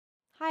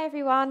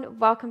everyone,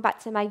 welcome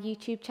back to my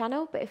YouTube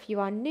channel. But if you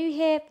are new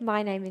here,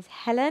 my name is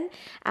Helen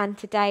and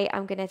today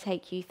I'm going to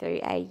take you through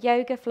a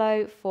yoga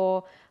flow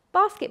for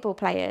basketball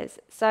players.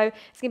 So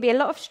it's going to be a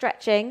lot of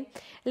stretching,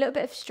 a little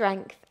bit of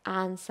strength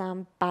and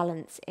some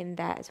balance in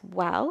there as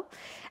well.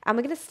 And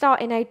we're going to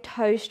start in a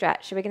toe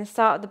stretch. So we're going to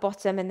start at the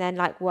bottom and then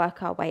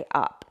work our way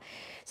up.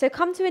 So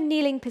come to a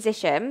kneeling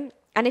position,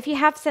 and if you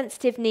have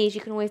sensitive knees, you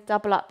can always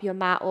double up your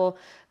mat or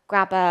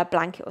grab a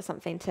blanket or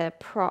something to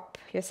prop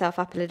yourself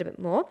up a little bit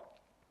more.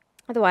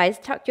 Otherwise,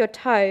 tuck your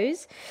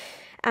toes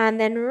and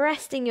then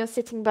resting your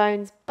sitting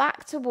bones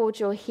back towards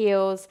your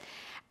heels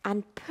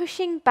and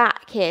pushing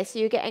back here. So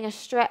you're getting a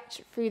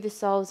stretch through the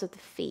soles of the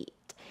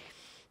feet.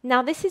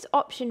 Now, this is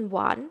option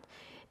one,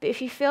 but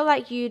if you feel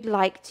like you'd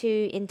like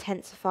to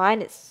intensify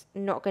and it's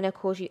not going to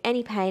cause you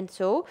any pain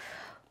at all,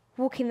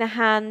 walking the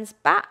hands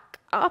back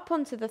up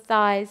onto the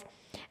thighs,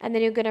 and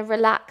then you're going to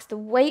relax the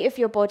weight of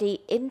your body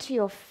into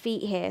your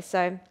feet here.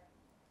 So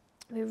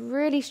we're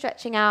really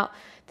stretching out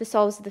the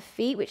soles of the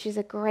feet, which is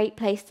a great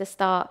place to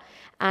start.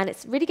 And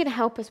it's really going to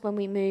help us when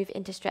we move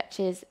into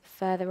stretches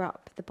further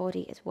up the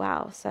body as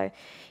well. So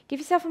give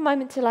yourself a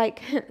moment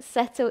to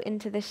settle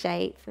into the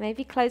shape.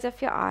 Maybe close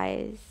off your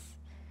eyes.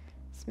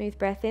 Smooth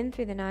breath in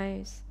through the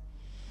nose.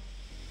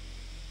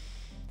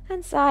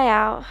 And sigh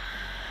out.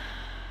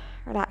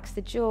 Relax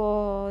the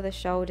jaw, the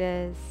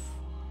shoulders.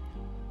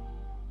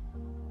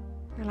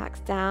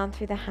 Relax down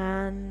through the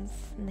hands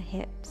and the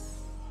hips.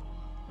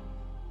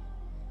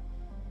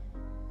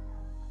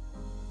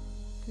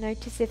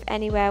 Notice if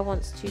anywhere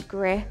wants to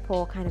grip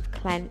or kind of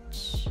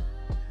clench.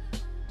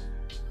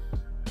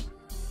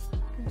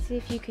 And see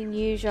if you can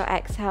use your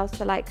exhale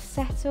to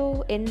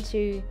settle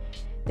into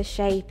the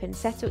shape and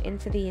settle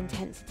into the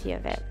intensity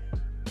of it.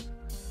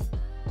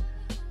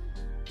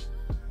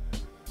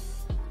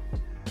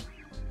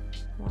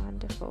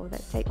 Wonderful.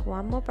 Let's take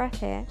one more breath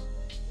here.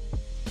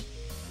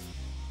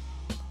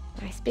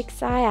 Nice big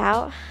sigh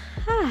out.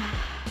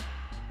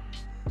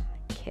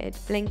 Good.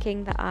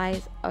 Blinking the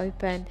eyes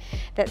open.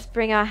 Let's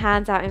bring our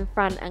hands out in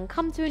front and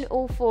come to an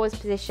all fours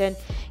position.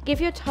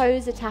 Give your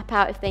toes a tap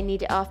out if they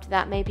need it after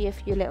that. Maybe a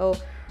few little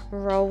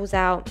rolls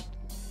out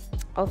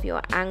of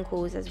your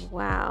ankles as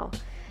well.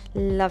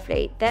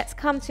 Lovely. Let's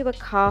come to a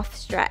calf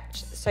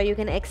stretch. So you're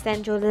going to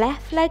extend your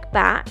left leg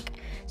back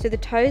so the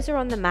toes are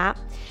on the mat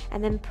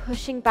and then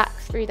pushing back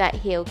through that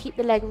heel. Keep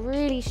the leg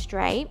really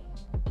straight.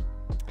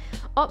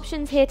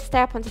 Options here to stay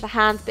up onto the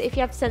hands, but if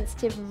you have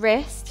sensitive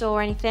wrists or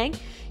anything,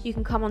 you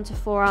can come onto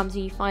forearms,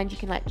 and you find you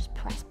can just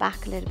press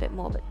back a little bit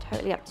more, but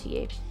totally up to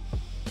you.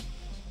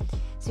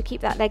 So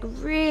keep that leg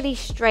really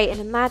straight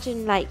and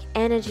imagine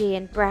energy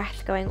and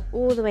breath going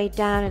all the way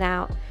down and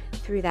out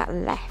through that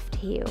left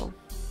heel.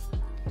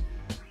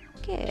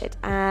 Good.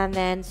 And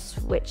then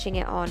switching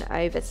it on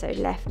over. So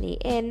left knee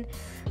in,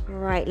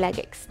 right leg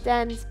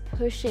extends,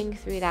 pushing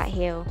through that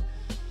heel.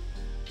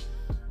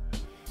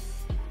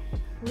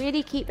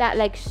 Really keep that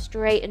leg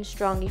straight and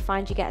strong. You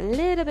find you get a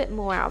little bit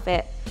more out of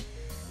it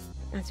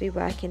as we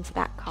work into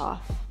that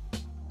calf.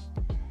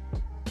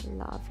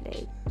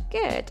 Lovely.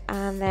 Good.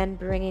 And then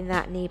bringing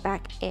that knee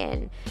back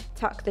in.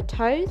 Tuck the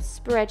toes,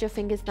 spread your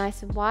fingers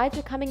nice and wide.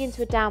 We're coming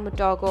into a downward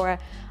dog or a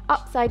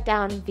upside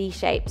down V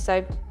shape.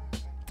 So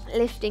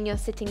lifting your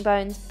sitting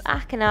bones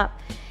back and up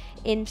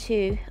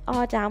into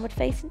our downward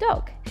facing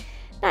dog.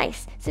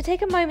 Nice. So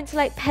take a moment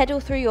to pedal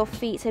through your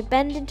feet. So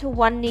bend into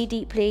one knee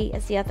deeply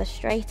as the other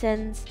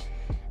straightens.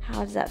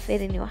 How does that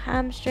feel in your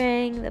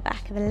hamstring, the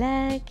back of the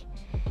leg,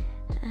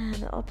 and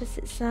the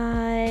opposite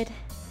side?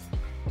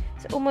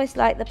 It's almost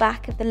like the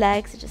back of the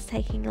legs are just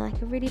taking a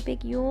really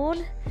big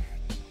yawn.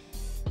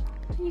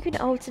 You can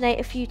alternate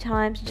a few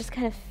times and just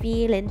kind of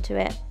feel into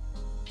it.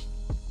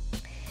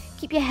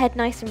 Keep your head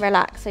nice and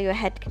relaxed so your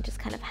head can just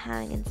kind of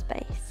hang in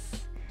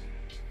space.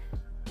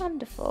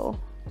 Wonderful.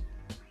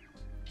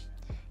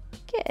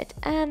 Good.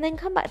 And then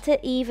come back to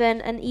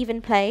an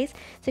even place.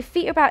 So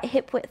feet are about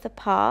hip width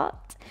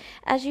apart.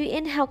 As you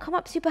inhale, come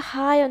up super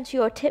high onto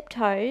your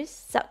tiptoes.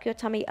 Suck your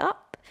tummy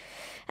up.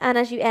 And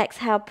as you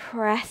exhale,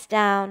 press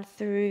down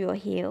through your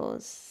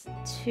heels.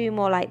 Two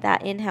more like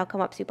that. Inhale, come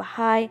up super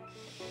high.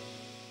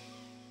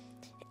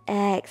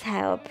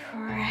 Exhale,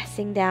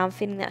 pressing down,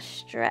 feeling that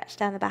stretch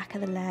down the back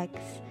of the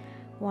legs.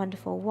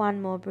 Wonderful.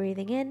 One more,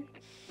 breathing in.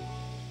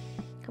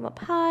 Come up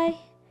high.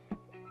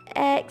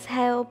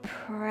 Exhale,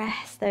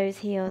 press those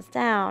heels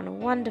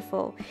down.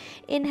 Wonderful.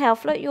 Inhale,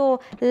 float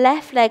your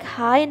left leg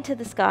high into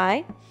the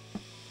sky.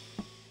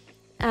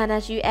 And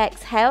as you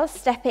exhale,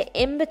 step it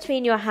in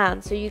between your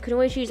hands. So you can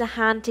always use a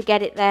hand to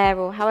get it there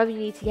or however you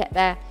need to get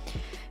there.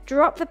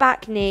 Drop the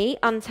back knee,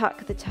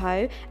 untuck the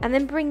toe, and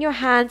then bring your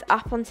hands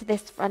up onto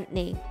this front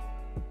knee.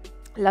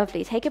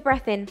 Lovely. Take a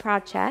breath in,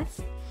 proud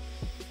chest.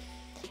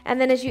 And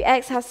then as you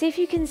exhale, see if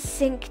you can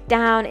sink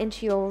down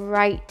into your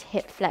right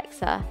hip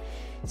flexor.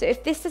 So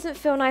if this doesn't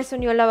feel nice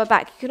on your lower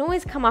back, you can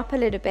always come up a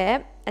little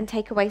bit and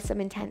take away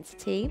some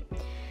intensity.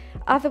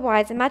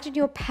 Otherwise, imagine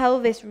your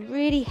pelvis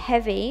really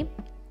heavy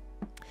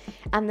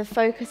and the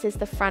focus is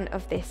the front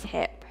of this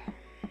hip.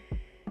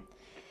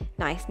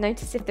 Nice.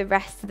 Notice if the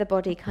rest of the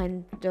body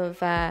kind of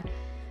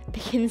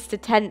begins to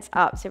tense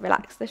up. So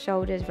relax the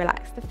shoulders,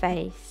 relax the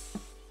face.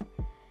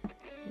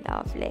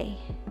 Lovely.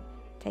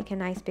 Take a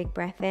nice big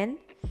breath in.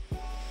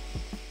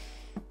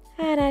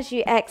 And as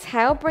you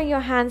exhale, bring your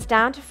hands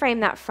down to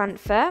frame that front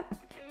foot.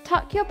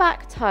 Tuck your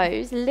back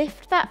toes,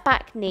 lift that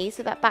back knee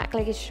so that back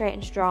leg is straight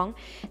and strong.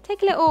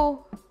 Take a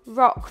little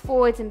rock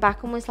forwards and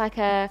back, almost like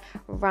a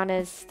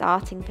runner's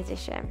starting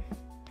position.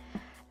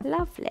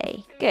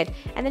 Lovely, good.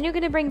 And then you're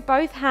going to bring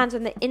both hands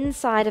on the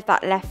inside of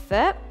that left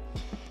foot.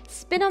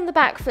 Spin on the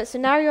back foot, so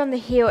now you're on the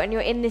heel and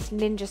you're in this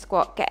ninja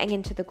squat, getting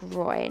into the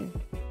groin.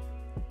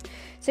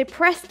 So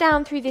press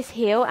down through this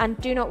heel, and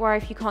do not worry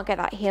if you can't get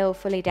that heel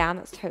fully down,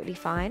 that's totally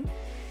fine.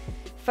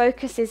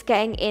 Focus is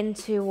getting in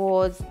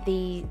towards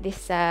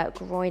this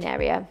groin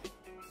area.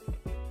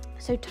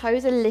 So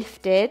toes are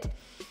lifted.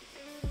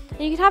 And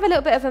you can have a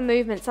little bit of a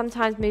movement.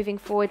 Sometimes moving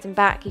forwards and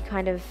back, you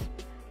kind of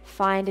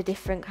find a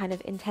different kind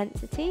of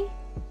intensity.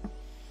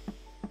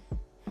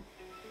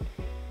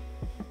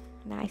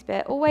 Nice,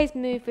 but always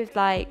move with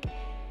like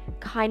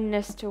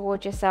kindness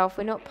towards yourself.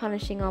 We're not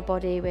punishing our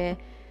body. We're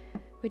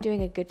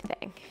doing a good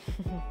thing.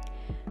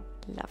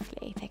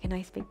 Lovely. Take a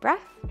nice big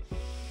breath.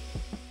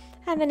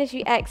 And then as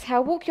you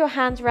exhale, walk your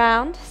hands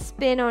round,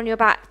 spin on your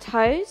back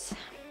toes,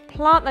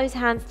 plant those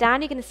hands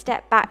down. You're going to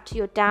step back to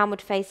your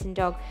downward facing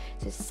dog.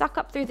 So suck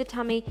up through the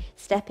tummy,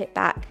 step it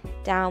back,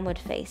 downward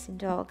facing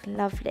dog.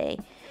 Lovely.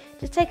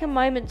 Just take a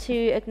moment to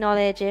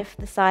acknowledge if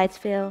the sides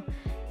feel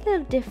a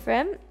little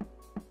different.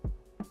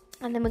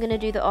 And then we're going to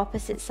do the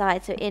opposite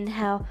side. So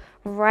inhale,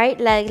 right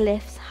leg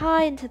lifts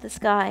high into the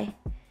sky.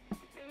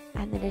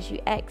 And then as you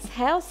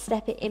exhale,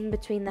 step it in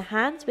between the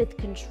hands with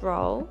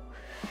control.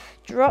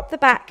 Drop the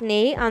back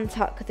knee,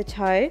 untuck the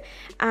toe,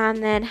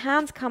 and then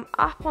hands come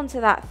up onto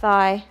that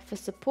thigh for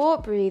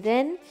support. Breathe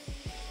in.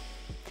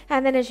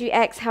 And then as you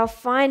exhale,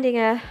 finding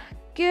a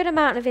good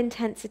amount of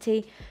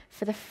intensity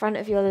for the front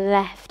of your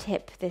left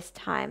hip this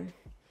time.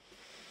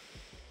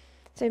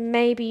 So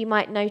maybe you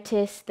might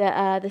notice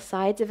that the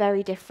sides are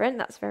very different.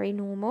 That's very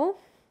normal.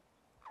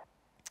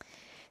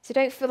 So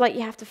don't feel like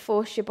you have to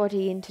force your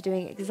body into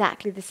doing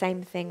exactly the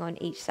same thing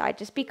on each side.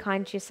 Just be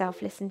kind to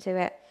yourself, listen to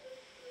it.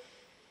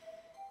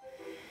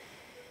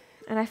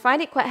 And I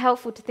find it quite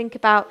helpful to think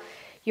about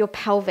your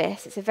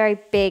pelvis. It's a very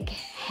big,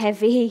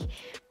 heavy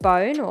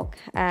bone, or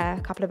a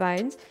couple of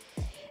bones.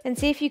 And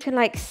see if you can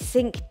like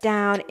sink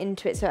down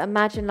into it. So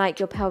imagine like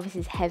your pelvis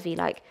is heavy,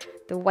 like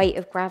the weight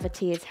of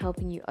gravity is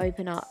helping you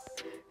open up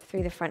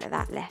through the front of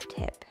that left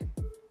hip.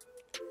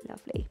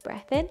 Lovely.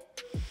 Breath in.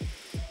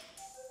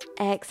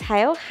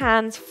 Exhale,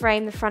 hands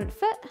frame the front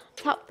foot,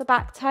 tuck the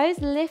back toes,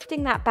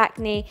 lifting that back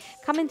knee,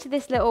 come into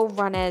this little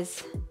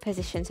runner's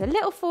position. So a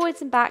little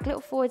forwards and back, little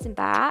forwards and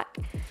back.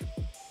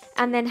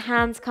 And then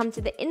hands come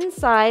to the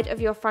inside of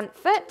your front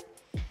foot,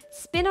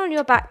 spin on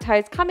your back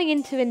toes, coming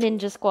into a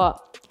ninja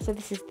squat. So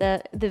this is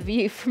the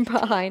view from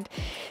behind.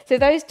 So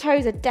those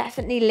toes are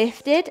definitely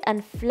lifted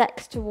and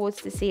flexed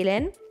towards the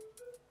ceiling.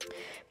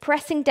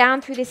 Pressing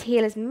down through this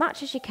heel as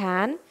much as you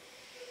can.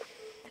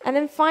 And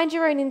then find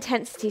your own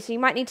intensity. So you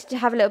might need to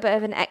have a little bit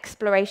of an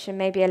exploration,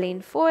 maybe a lean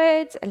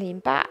forwards, a lean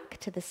back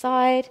to the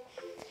side.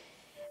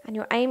 And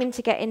you're aiming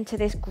to get into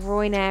this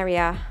groin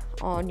area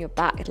on your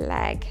back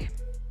leg.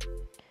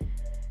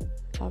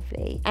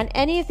 Lovely. And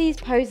any of these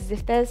poses,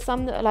 if there's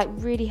some that are like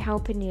really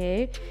helping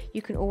you,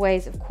 you can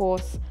always, of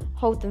course,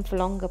 hold them for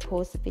longer,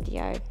 pause the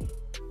video.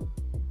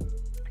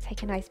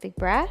 Take a nice big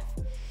breath.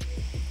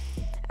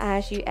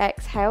 As you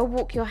exhale,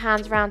 walk your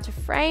hands around to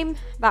frame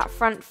that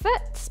front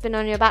foot, spin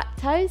on your back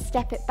toes,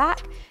 step it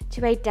back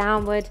to a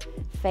downward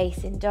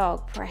facing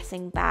dog,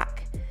 pressing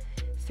back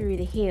through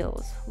the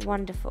heels.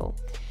 Wonderful.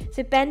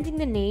 So bending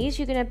the knees,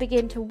 you're going to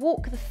begin to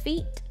walk the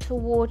feet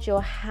towards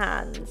your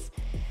hands.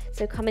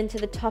 So come into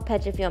the top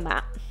edge of your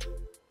mat.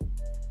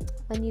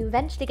 When you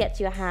eventually get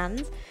to your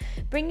hands,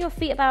 bring your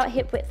feet about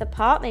hip width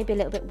apart, maybe a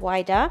little bit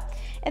wider,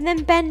 and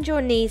then bend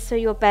your knees so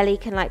your belly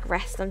can like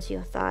rest onto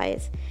your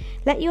thighs.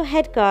 Let your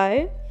head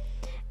go,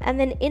 and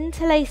then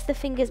interlace the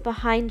fingers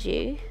behind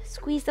you,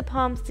 squeeze the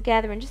palms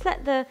together, and just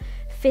let the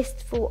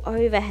fist fall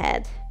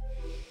overhead.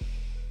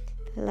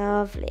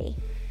 Lovely.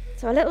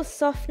 So a little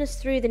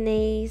softness through the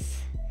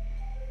knees.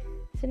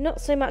 So not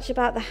so much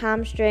about the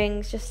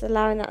hamstrings, just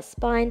allowing that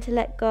spine to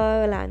let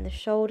go, allowing the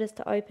shoulders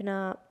to open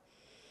up.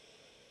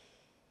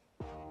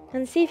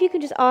 And see if you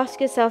can just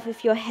ask yourself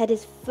if your head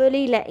is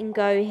fully letting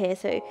go here.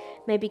 So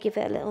maybe give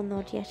it a little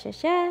nod, yes,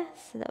 yes,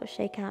 yes. A little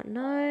shake out,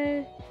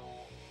 no.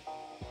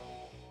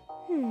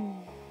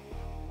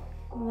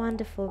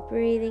 Wonderful.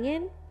 Breathing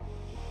in.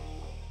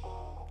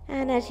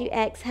 And as you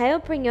exhale,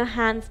 bring your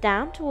hands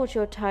down towards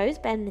your toes,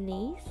 bend the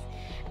knees.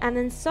 And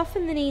then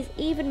soften the knees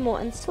even more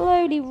and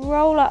slowly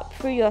roll up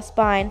through your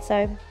spine.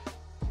 So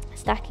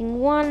stacking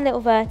one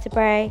little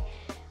vertebrae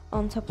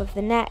on top of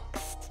the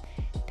next,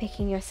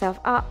 picking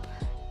yourself up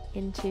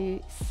into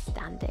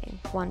standing.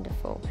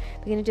 Wonderful.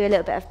 We're going to do a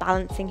little bit of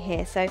balancing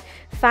here. So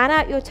fan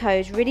out your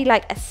toes, really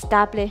like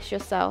establish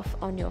yourself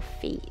on your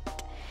feet.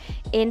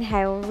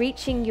 Inhale,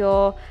 reaching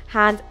your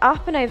hands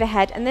up and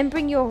overhead, and then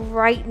bring your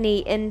right knee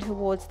in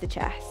towards the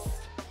chest.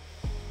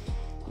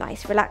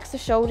 Nice, relax the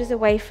shoulders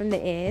away from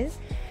the ears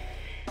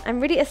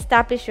and really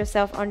establish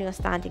yourself on your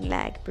standing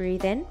leg.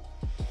 Breathe in.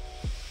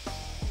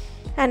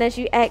 And as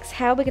you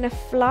exhale, we're going to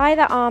fly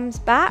the arms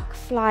back,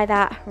 fly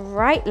that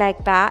right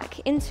leg back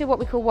into what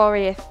we call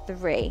Warrior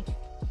 3.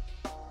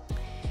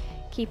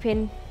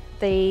 Keeping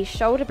the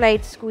shoulder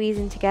blades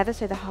squeezing together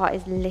so the heart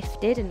is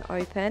lifted and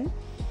open.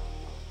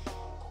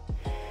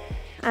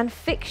 And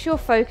fix your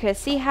focus.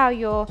 See how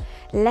your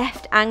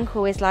left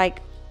ankle is like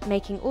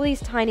making all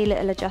these tiny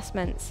little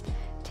adjustments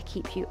to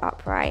keep you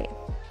upright.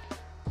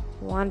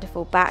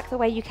 Wonderful. Back the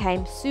way you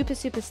came, super,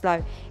 super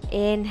slow.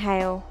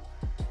 Inhale,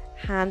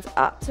 hands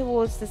up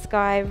towards the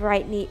sky,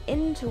 right knee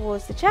in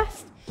towards the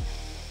chest.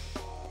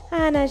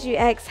 And as you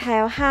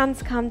exhale,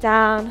 hands come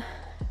down,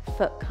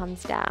 foot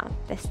comes down.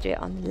 Let's do it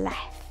on the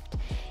left.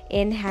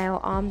 Inhale,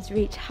 arms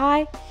reach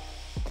high,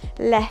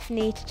 left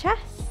knee to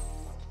chest.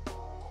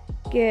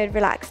 Good,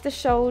 relax the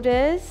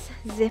shoulders,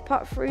 zip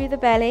up through the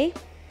belly.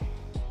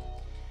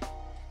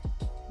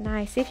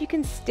 Nice, see if you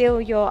can still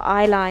your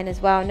eye line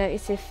as well.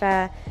 Notice if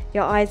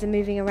your eyes are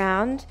moving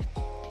around.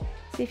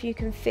 See if you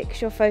can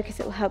fix your focus,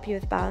 it will help you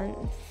with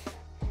balance.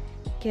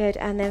 Good,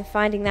 and then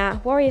finding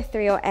that Warrior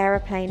 3 or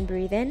aeroplane,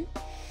 breathe in.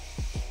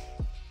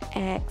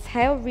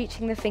 Exhale,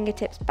 reaching the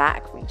fingertips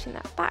back, reaching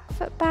that back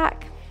foot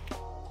back.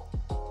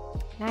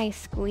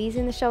 Nice,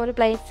 squeezing the shoulder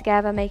blades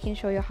together, making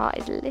sure your heart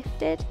is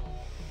lifted.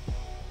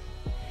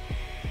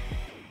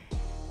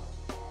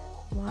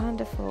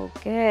 Wonderful,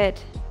 good.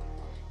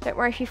 Don't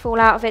worry if you fall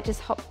out of it,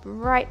 just hop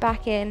right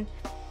back in.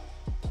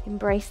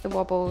 Embrace the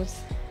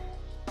wobbles.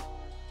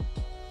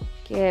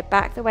 Good,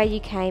 back the way you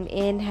came.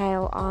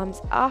 Inhale,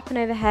 arms up and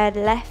overhead,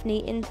 left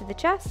knee into the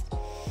chest.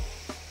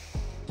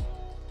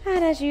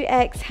 And as you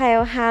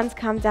exhale, hands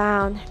come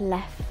down,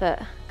 left foot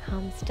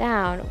comes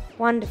down.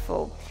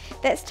 Wonderful.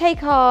 Let's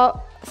take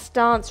our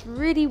stance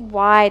really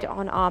wide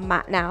on our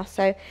mat now.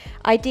 So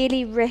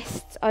ideally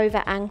wrists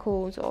over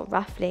ankles or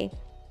roughly.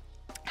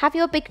 Have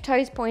your big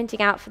toes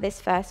pointing out for this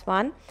first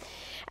one.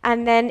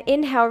 And then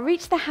inhale,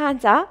 reach the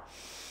hands up.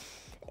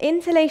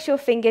 Interlace your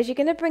fingers. You're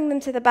going to bring them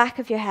to the back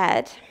of your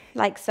head,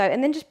 like so.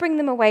 And then just bring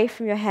them away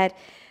from your head.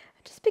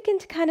 Just begin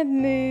to kind of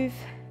move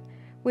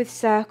with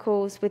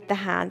circles with the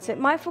hands. So it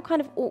might feel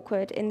kind of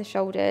awkward in the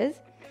shoulders.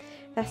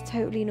 That's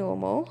totally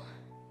normal.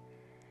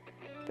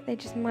 But they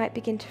just might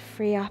begin to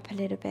free up a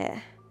little bit.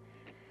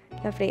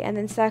 Lovely. And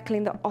then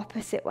circling the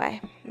opposite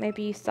way.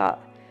 Maybe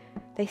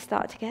they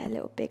start to get a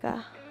little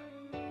bigger.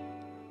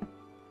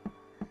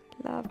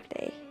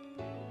 Lovely.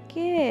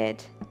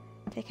 Good.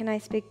 Take a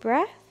nice big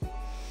breath.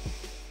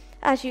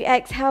 As you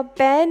exhale,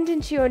 bend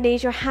into your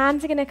knees. Your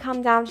hands are going to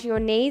come down to your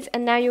knees,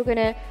 and now you're going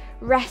to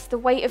rest the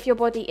weight of your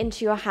body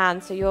into your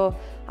hands. So your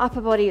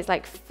upper body is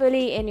like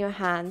fully in your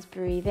hands.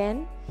 Breathe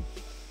in.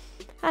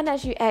 And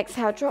as you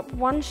exhale, drop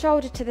one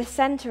shoulder to the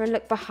center and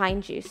look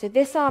behind you. So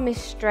this arm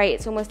is straight.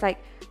 It's almost like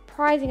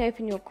prizing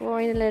open your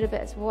groin a little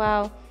bit as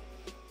well.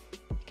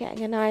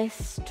 Getting a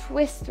nice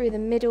twist through the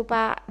middle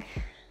back.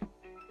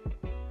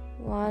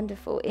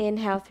 Wonderful.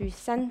 Inhale through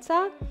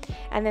center,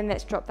 and then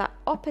let's drop that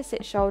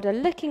opposite shoulder,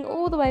 looking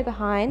all the way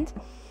behind,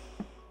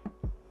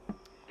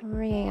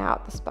 wringing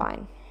out the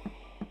spine.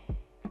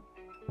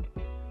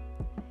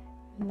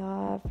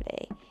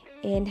 Lovely.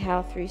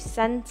 Inhale through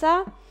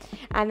center,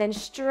 and then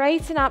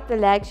straighten up the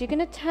legs. You're going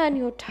to turn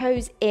your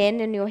toes in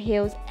and your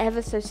heels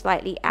ever so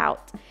slightly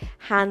out.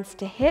 Hands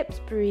to hips,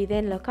 breathe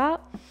in, look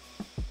up.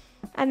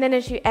 And then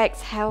as you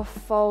exhale,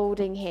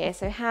 folding here.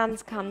 So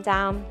hands come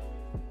down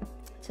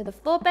to the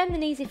floor, bend the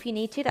knees if you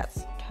need to,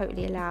 that's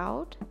totally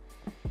allowed.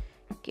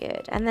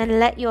 Good, and then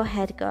let your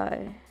head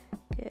go.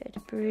 Good,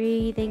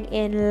 breathing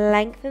in,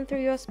 lengthen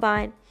through your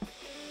spine.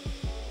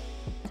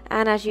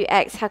 And as you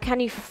exhale,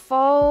 can you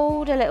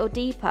fold a little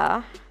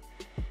deeper?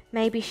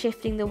 Maybe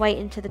shifting the weight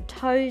into the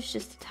toes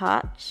just a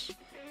touch.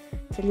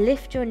 To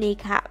lift your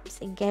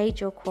kneecaps,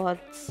 engage your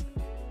quads,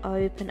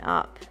 open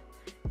up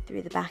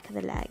through the back of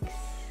the legs.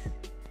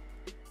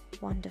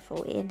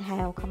 Wonderful.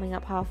 Inhale, coming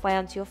up halfway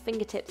onto your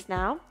fingertips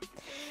now.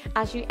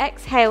 As you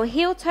exhale,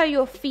 heel toe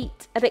your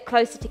feet a bit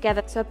closer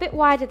together, so a bit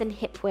wider than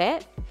hip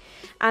width.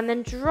 And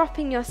then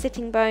dropping your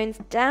sitting bones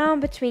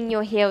down between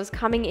your heels,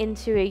 coming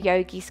into a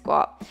yogi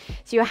squat.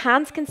 So your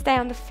hands can stay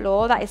on the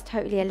floor, that is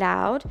totally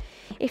allowed.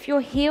 If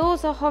your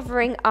heels are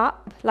hovering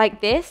up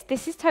like this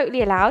is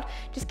totally allowed.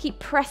 Just keep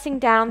pressing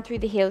down through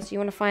the heels. So you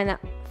want to find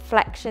that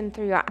flexion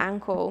through your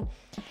ankle.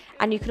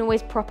 And you can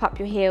always prop up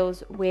your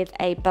heels with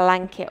a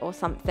blanket or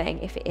something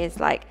if it is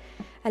like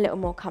a little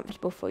more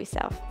comfortable for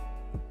yourself.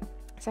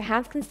 So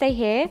hands can stay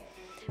here,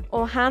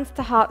 or hands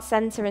to heart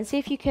center, and see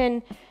if you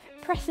can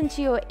press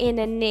into your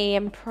inner knee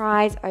and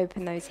prise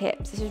open those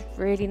hips. This is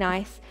really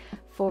nice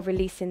for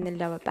releasing the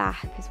lower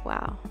back as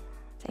well.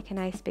 Take a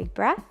nice big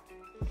breath.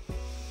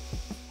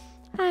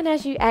 And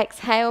as you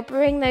exhale,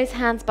 bring those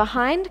hands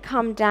behind,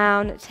 come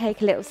down,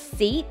 take a little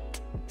seat.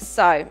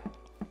 So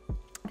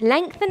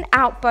lengthen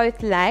out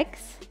both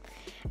legs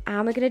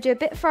And we're going to do a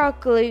bit for our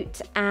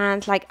glute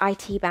and like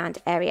IT band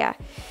area.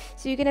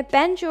 So you're going to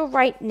bend your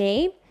right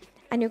knee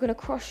and you're going to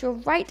cross your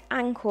right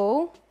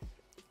ankle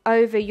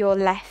over your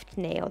left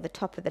knee, or the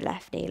top of the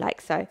left knee,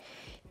 like so.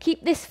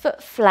 Keep this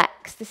foot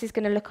flexed. This is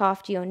going to look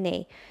after your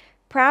knee.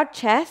 Proud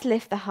chest,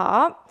 lift the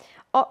heart.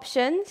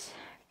 Options,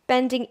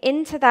 bending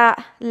into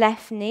that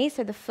left knee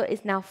so the foot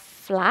is now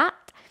flat.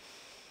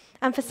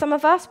 And for some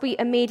of us, we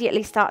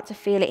immediately start to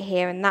feel it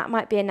here, and that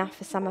might be enough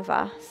for some of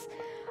us.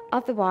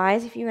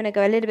 Otherwise, if you want to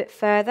go a little bit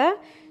further,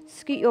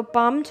 scoot your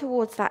bum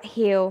towards that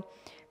heel.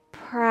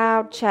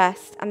 Proud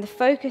chest, and the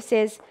focus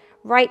is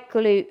right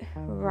glute,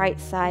 right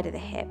side of the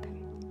hip.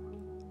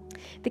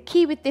 The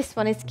key with this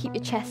one is to keep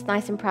your chest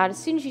nice and proud. As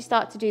soon as you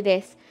start to do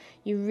this,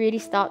 you really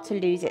start to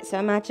lose it. So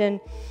imagine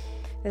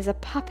there's a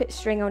puppet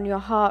string on your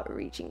heart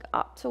reaching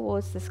up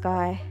towards the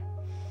sky.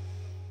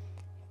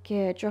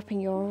 Good,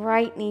 dropping your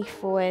right knee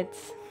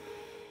forwards.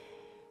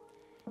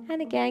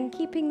 And again,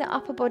 keeping the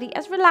upper body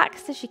as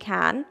relaxed as you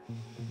can.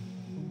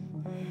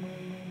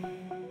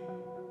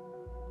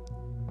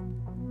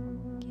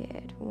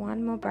 Good,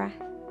 one more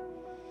breath.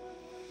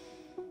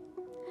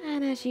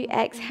 And as you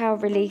exhale,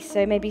 release.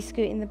 So maybe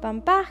scooting the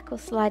bum back or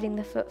sliding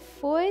the foot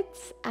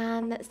forwards.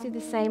 And let's do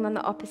the same on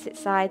the opposite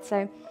side.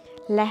 So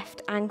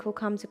left ankle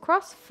comes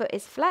across, foot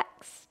is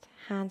flexed,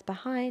 hands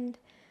behind.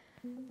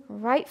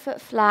 Right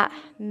foot flat,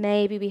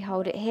 maybe we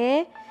hold it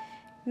here.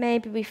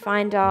 Maybe we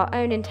find our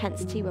own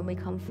intensity when we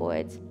come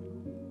forwards.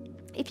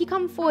 If you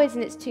come forwards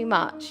and it's too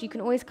much, you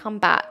can always come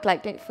back.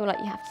 Like, don't feel like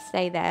you have to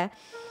stay there.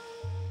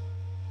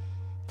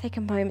 Take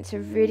a moment to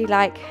really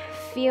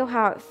feel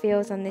how it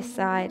feels on this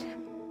side.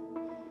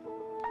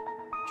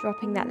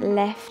 Dropping that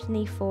left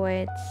knee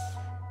forwards.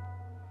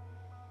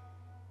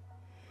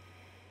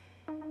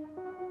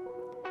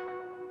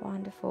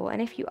 Wonderful.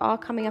 And if you are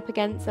coming up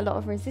against a lot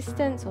of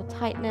resistance or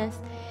tightness,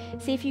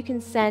 see if you can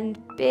send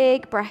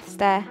big breaths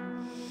there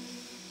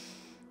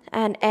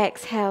and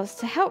exhales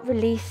to help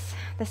release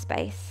the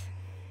space.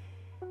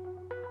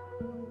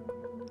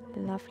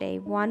 Lovely.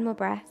 One more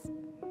breath.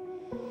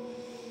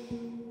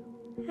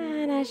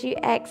 And as you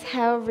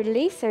exhale,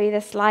 release. So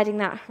either sliding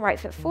that right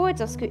foot forwards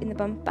or scooting the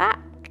bum back.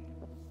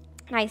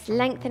 Nice,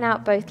 lengthen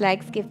out both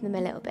legs, give them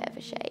a little bit of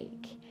a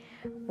shake.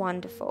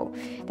 Wonderful.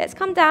 Let's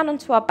come down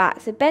onto our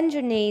back. So bend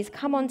your knees,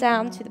 come on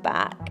down to the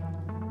back.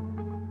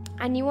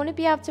 And you want to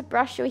be able to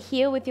brush your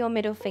heel with your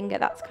middle finger.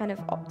 That's kind of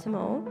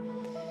optimal.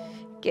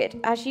 Good.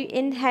 As you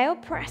inhale,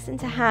 press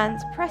into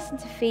hands, press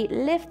into feet,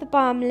 lift the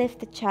bum, lift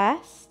the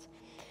chest.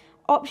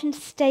 Option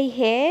to stay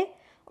here,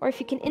 or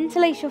if you can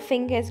interlace your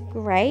fingers,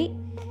 great.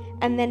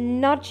 And then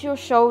nudge your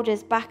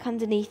shoulders back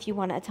underneath you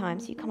one at a time,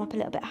 so you come up a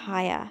little bit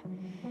higher.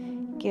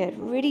 Good.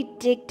 Really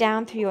dig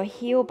down through your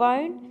heel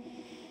bone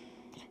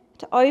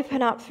to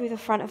open up through the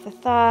front of the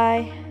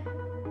thigh,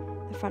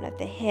 the front of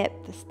the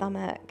hip, the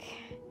stomach,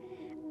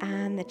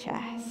 and the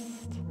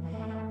chest.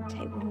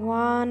 Take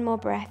one more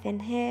breath in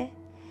here.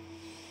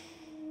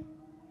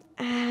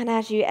 And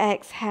as you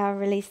exhale,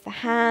 release the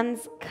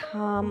hands,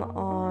 come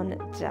on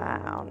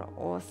down.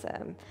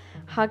 Awesome.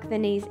 Hug the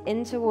knees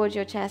in towards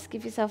your chest.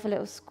 Give yourself a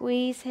little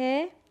squeeze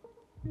here.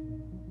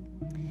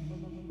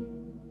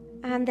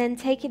 And then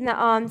taking the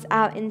arms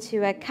out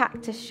into a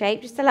cactus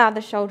shape. Just allow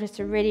the shoulders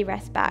to really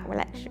rest back.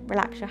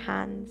 Relax your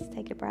hands.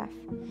 Take a breath.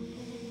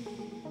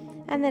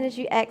 And then as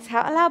you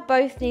exhale, allow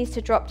both knees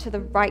to drop to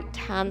the right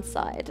hand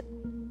side.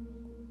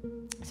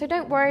 So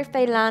don't worry if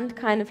they land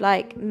kind of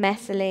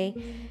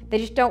messily. They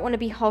just don't want to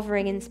be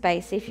hovering in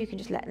space. See if you can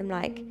just let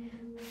them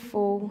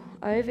fall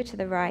over to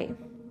the right.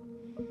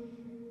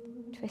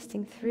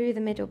 Twisting through the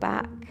middle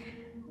back.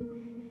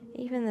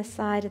 Even the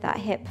side of that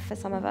hip, for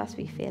some of us,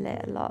 we feel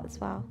it a lot as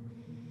well.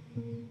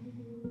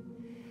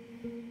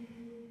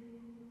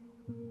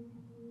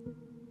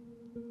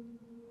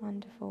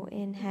 Wonderful.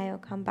 Inhale,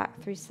 come back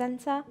through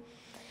center.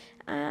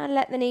 And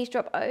let the knees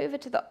drop over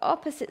to the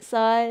opposite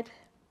side.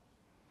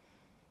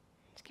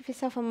 Just give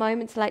yourself a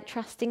moment to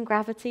trusting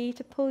gravity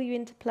to pull you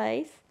into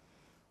place.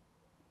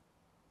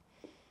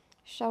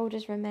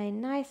 Shoulders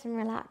remain nice and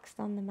relaxed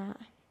on the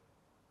mat.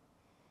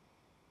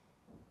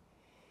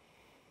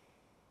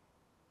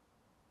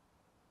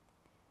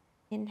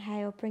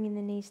 Inhale, bringing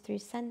the knees through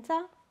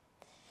center.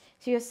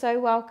 So you're so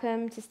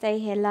welcome to stay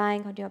here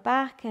lying on your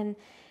back and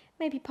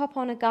maybe pop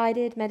on a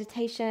guided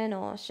meditation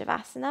or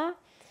shavasana.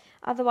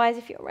 Otherwise,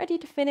 if you're ready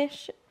to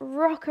finish,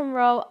 rock and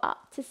roll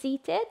up to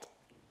seated.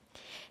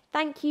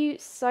 Thank you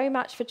so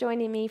much for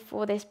joining me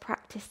for this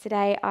practice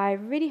today. I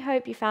really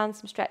hope you found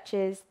some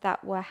stretches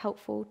that were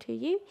helpful to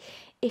you.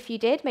 If you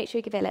did, make sure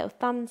you give it a little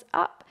thumbs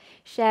up.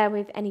 Share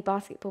with any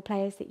basketball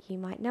players that you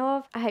might know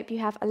of. I hope you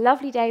have a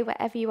lovely day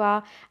wherever you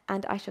are,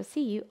 and I shall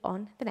see you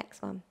on the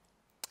next one.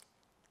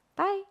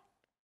 Bye.